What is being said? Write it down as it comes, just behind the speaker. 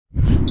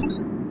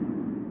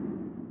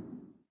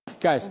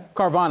Guys,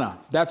 Carvana,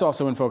 that's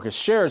also in focus.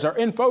 Shares are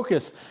in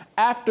focus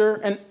after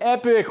an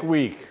epic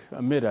week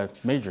amid a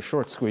major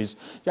short squeeze.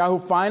 Yahoo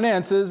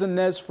Finance's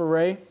Ines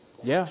Ferre,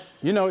 yeah,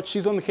 you know it.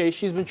 She's on the case.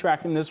 She's been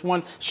tracking this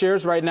one.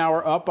 Shares right now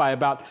are up by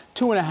about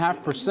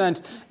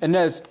 2.5%.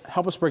 Ines,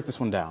 help us break this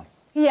one down.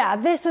 Yeah,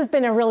 this has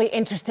been a really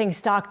interesting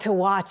stock to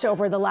watch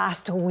over the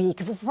last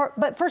week.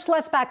 But first,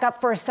 let's back up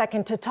for a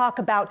second to talk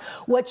about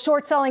what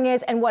short selling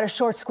is and what a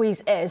short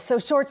squeeze is. So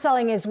short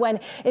selling is when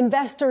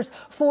investors,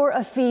 for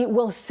a fee,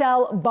 will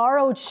sell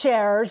borrowed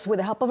shares with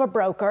the help of a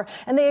broker,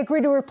 and they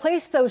agree to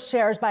replace those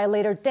shares by a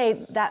later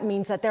date. That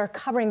means that they're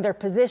covering their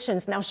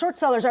positions. Now, short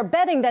sellers are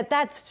betting that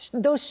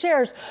those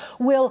shares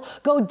will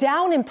go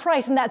down in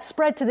price, and that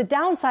spread to the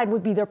downside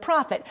would be their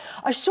profit.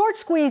 A short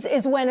squeeze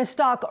is when a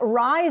stock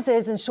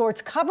rises and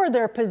shorts cover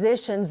their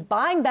positions,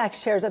 buying back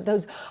shares at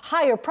those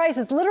higher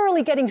prices,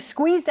 literally getting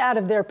squeezed out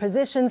of their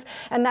positions,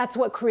 and that's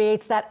what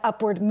creates that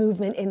upward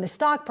movement in the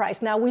stock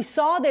price. Now, we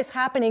saw this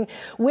happening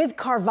with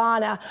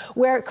Carvana,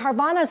 where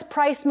Carvana's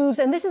price moves,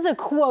 and this is a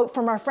quote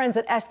from our friends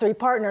at S3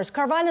 Partners,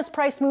 Carvana's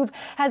price move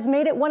has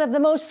made it one of the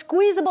most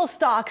squeezable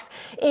stocks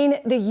in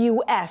the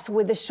U.S.,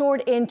 with a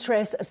short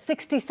interest of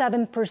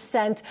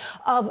 67%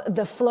 of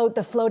the float.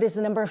 The float is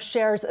the number of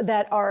shares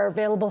that are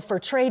available for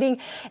trading,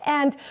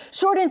 and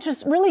short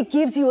interest really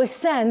gives you a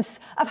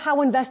sense of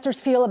how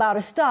investors feel about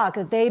a stock,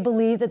 that they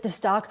believe that the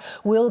stock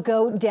will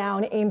go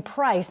down in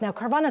price. Now,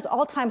 Carvana's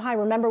all-time high,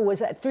 remember,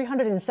 was at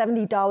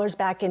 $370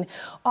 back in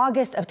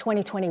August of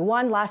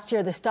 2021. Last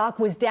year, the stock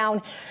was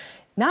down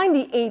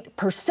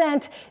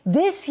 98%.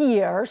 This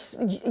year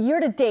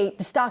to date,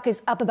 the stock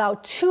is up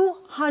about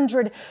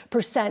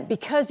 200%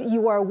 because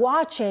you are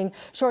watching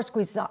short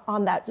squeezes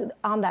on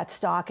that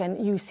stock,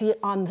 and you see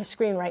on the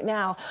screen right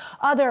now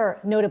other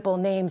notable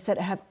names that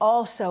have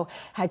also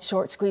had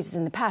short squeezes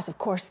in the past. Of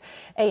course,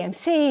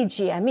 AMC,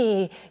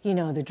 GME, you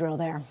know the drill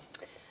there.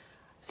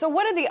 So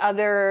what are the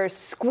other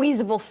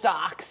squeezable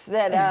stocks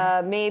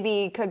that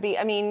maybe could be?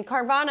 I mean,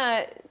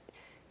 Carvana,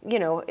 you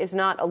know, is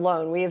not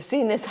alone. We have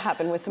seen this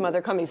happen with some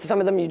other companies, some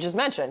of them you just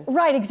mentioned.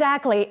 Right,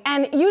 exactly.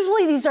 And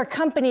usually these are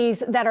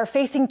companies that are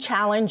facing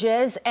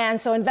challenges, and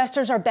so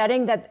investors are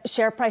betting that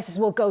share prices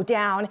will go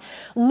down.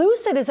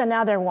 Lucid is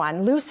another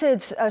one.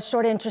 Lucid's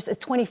short interest is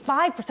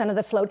 25% of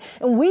the float,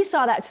 and we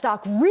saw that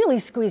stock really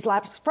squeeze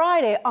last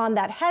Friday on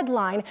that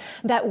headline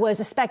that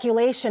was a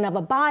speculation of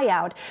a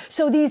buyout.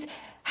 So these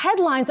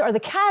headlines are the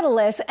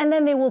catalyst, and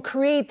then they will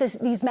create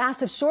these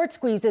massive short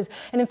squeezes.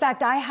 And in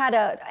fact, I had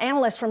an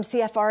analyst from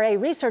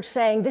CFRA Research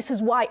saying this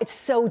is why it's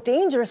so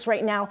dangerous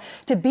right now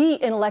to be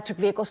in electric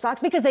vehicle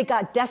stocks, because they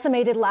got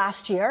decimated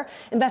last year.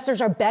 Investors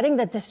are betting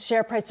that the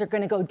share prices are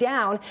going to go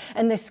down,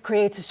 and this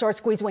creates a short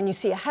squeeze when you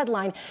see a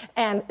headline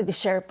and the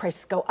share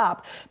prices go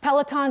up.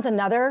 Peloton's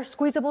another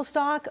squeezable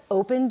stock,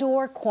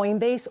 Opendoor,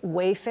 Coinbase,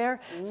 Wayfair.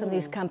 Some of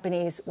these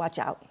companies, watch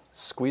out.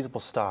 Squeezable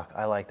stock.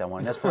 I like that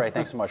one. That's right.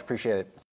 Thanks so much. Appreciate it.